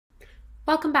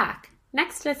Welcome back.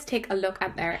 Next, let's take a look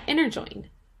at their inner join.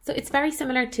 So it's very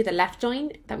similar to the left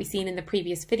join that we've seen in the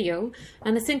previous video,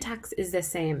 and the syntax is the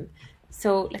same.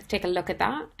 So let's take a look at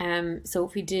that. So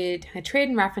if we did a trade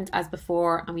and reference as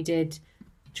before, and we did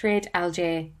trade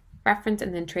LJ reference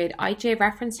and then trade IJ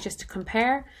reference just to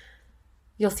compare,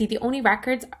 you'll see the only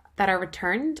records that are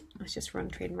returned, let's just run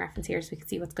trade and reference here so we can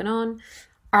see what's going on,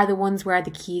 are the ones where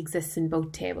the key exists in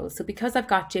both tables. So because I've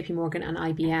got JP Morgan and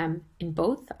IBM in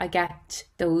both, I get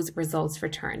those results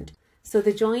returned. So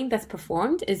the join that's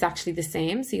performed is actually the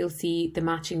same. So you'll see the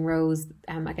matching rows,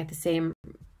 I get the same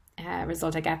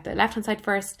result. I get the left-hand side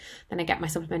first, then I get my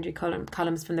supplementary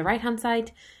columns from the right-hand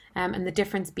side. And the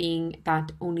difference being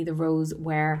that only the rows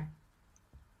where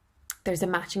there's a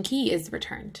matching key is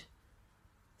returned.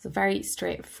 So very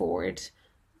straightforward.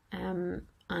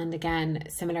 And again,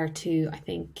 similar to, I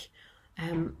think,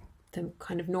 the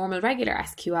kind of normal regular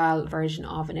SQL version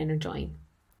of an inner join.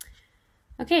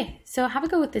 Okay, so have a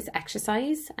go with this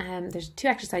exercise. There's two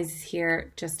exercises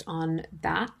here just on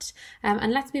that.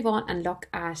 And let's move on and look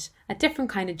at a different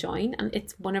kind of join, and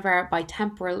it's one of our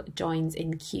bitemporal joins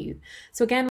in Q. So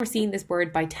again, we're seeing this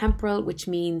word bitemporal, which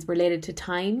means related to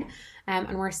time,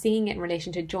 and we're seeing it in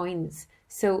relation to joins.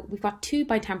 So we've got two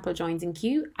bitemporal joins in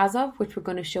Q, asof, which we're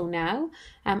going to show now,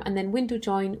 and then window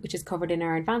join, which is covered in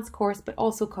our advanced course, but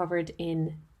also covered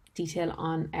in detail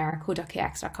on our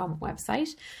code.kx.com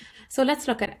website. So let's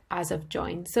look at asof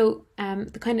join. So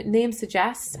the kind of name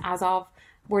suggests asof,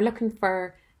 we're looking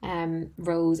for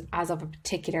rows as of a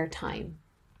particular time.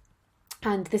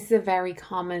 And this is a very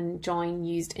common join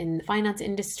used in the finance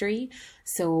industry.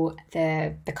 So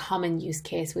the common use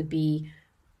case would be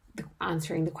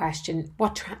answering the question,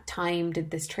 what time did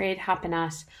this trade happen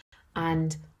at,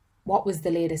 and what was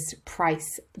the latest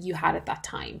price you had at that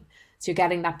time? So you're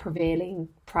getting that prevailing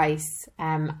price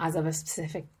as of a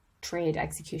specific trade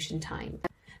execution time.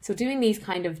 So doing these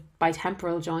kind of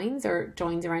bitemporal joins or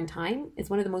joins around time is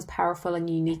one of the most powerful and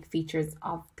unique features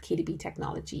of KDB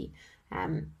technology.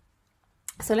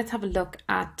 So let's have a look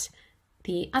at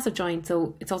the asof join.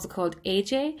 So it's also called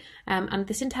AJ, and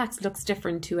the syntax looks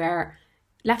different to our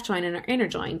left join and our inner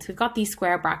join. So we've got these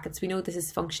square brackets. We know this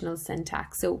is functional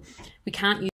syntax. So we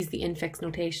can't use the infix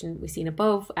notation we've seen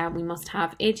above. We must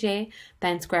have AJ,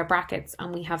 then square brackets,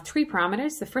 and we have three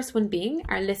parameters. The first one being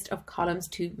our list of columns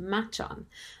to match on,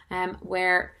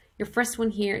 where your first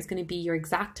one here is going to be your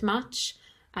exact match.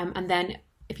 And then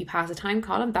if you pass a time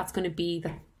column, that's going to be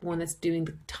the one that's doing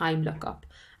the time lookup.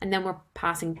 And then we're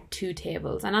passing two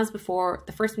tables. And as before,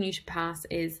 the first one you should pass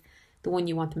is the one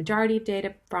you want the majority of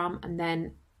data from, and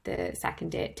then the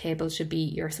second table should be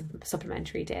your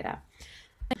supplementary data.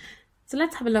 So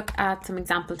let's have a look at some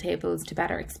example tables to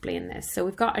better explain this. So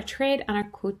we've got a trade and our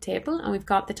quote table, and we've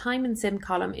got the time and sim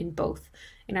column in both.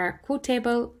 In our quote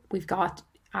table, we've got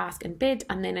ask and bid,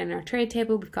 and then in our trade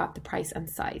table, we've got the price and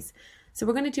size. So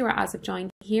we're going to do our asof join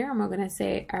here, and we're going to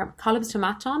say our columns to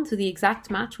match on. So the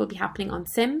exact match will be happening on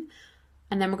sim,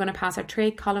 and then we're going to pass our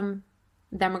trade column.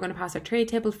 Then we're going to pass our trade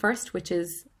table first, which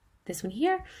is this one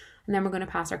here, and then we're going to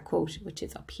pass our quote, which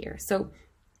is up here. So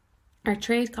our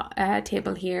trade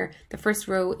table here, the first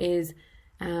row is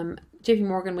JP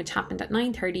Morgan, which happened at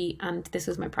 9:30, and this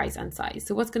was my price and size.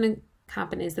 So what's going to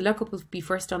happen is the lookup will be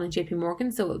first done on JP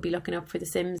Morgan, so it'll be looking up for the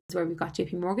sims where we've got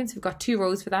JP Morgan. So we've got two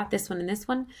rows for that, this one and this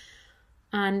one.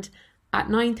 And at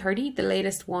 9:30, the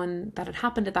latest one that had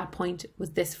happened at that point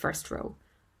was this first row.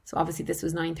 So obviously this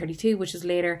was 9:32, which is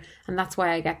later, and that's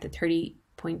why I get the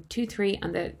 30.23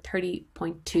 and the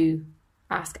 30.2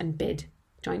 ask and bid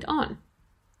joined on.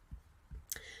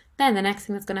 Then the next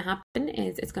thing that's going to happen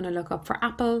is it's going to look up for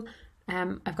Apple.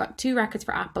 I've got two records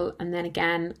for Apple, and then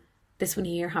again, this one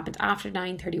here happened after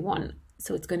 9:31,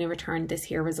 so it's going to return this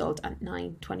here result at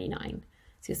 9:29.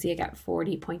 So you'll see I get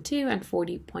 40.2 and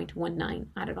 40.19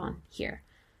 added on here.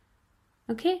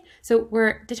 Okay, so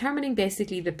we're determining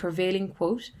basically the prevailing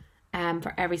quote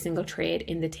for every single trade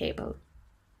in the table.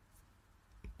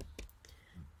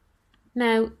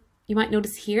 Now, you might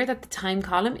notice here that the time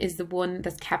column is the one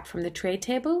that's kept from the trade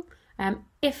table.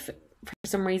 If for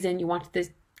some reason you wanted this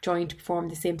join to perform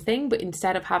the same thing, but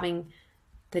instead of having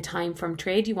the time from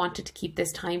trade, you wanted to keep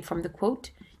this time from the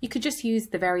quote, you could just use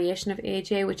the variation of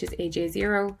AJ, which is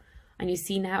AJ0, and you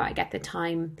see now I get the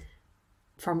time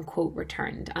from quote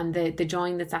returned, and the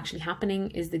join that's actually happening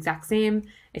is the exact same.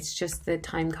 It's just the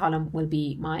time column will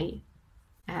be my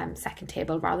second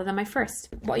table rather than my first.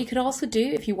 What you could also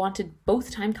do if you wanted both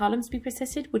time columns to be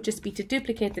persisted would just be to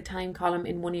duplicate the time column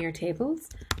in one of your tables.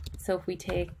 So if we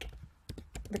take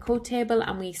the quote table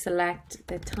and we select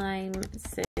the time,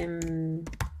 sim,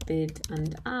 bid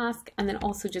and ask, and then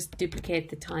also just duplicate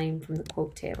the time from the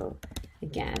quote table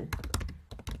again.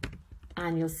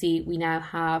 And you'll see we now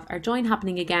have our join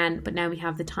happening again, but now we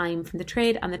have the time from the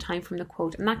trade and the time from the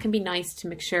quote. And that can be nice to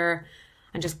make sure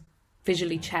and just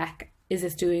visually check, is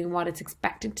this doing what it's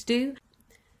expected to do?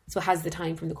 So it has the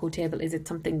time from the quote table. Is it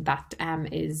something that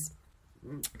is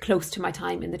close to my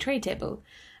time in the trade table?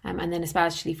 And then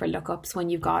especially for lookups, when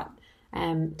you've got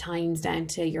times down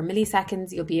to your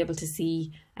milliseconds, you'll be able to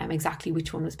see exactly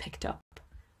which one was picked up.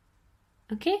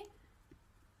 Okay.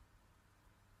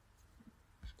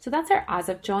 So that's our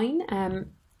asof join.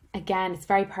 Again, it's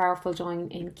very powerful join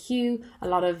in queue. A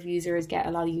lot of users get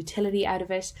a lot of utility out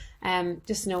of it.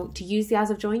 Just note, to use the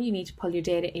asof join, you need to pull your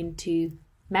data into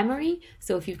memory.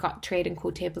 So if you've got trade and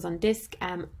quote tables on disk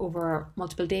over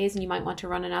multiple days and you might want to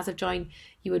run an asof join,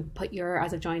 you would put your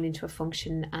asof join into a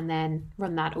function and then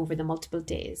run that over the multiple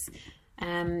days.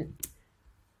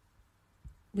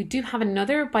 We do have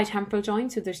another bitemporal join.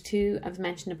 So there's two, as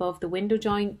mentioned above, the window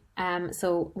join.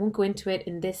 So I won't go into it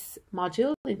in this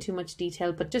module in too much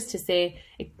detail, but just to say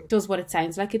it does what it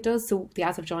sounds like it does. So the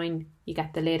asof join, you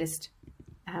get the latest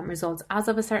results as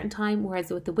of a certain time,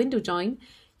 whereas with the window join,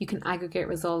 you can aggregate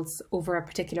results over a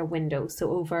particular window,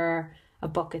 so over a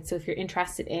bucket. So if you're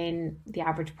interested in the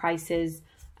average prices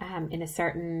in a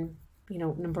certain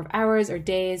number of hours or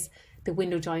days, the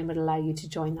window join would allow you to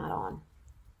join that on.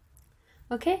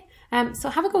 Okay, so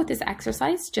have a go with this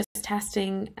exercise, just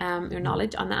testing your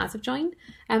knowledge on the asof join,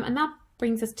 and that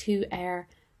brings us to our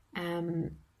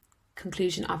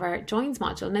conclusion of our joins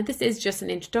module. Now this is just an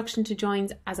introduction to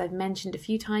joins, as I've mentioned a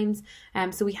few times.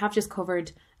 So we have just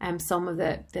covered some of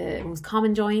the most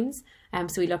common joins.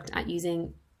 So we looked at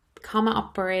using comma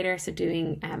operator, so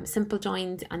doing simple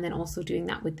joins, and then also doing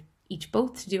that with each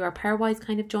both to do our pairwise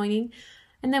kind of joining.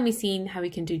 And then we've seen how we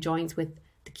can do joins with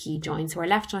the key joins, so our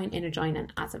left join, inner join,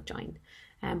 and asof join.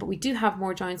 But we do have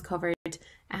more joins covered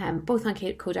both on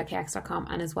code.kx.com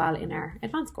and as well in our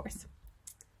advanced course.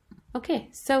 Okay,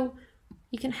 so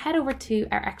you can head over to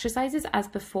our exercises as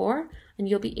before, and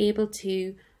you'll be able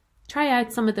to try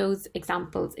out some of those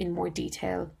examples in more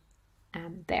detail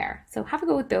there. So have a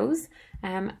go with those,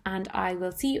 and I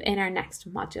will see you in our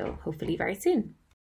next module, hopefully very soon.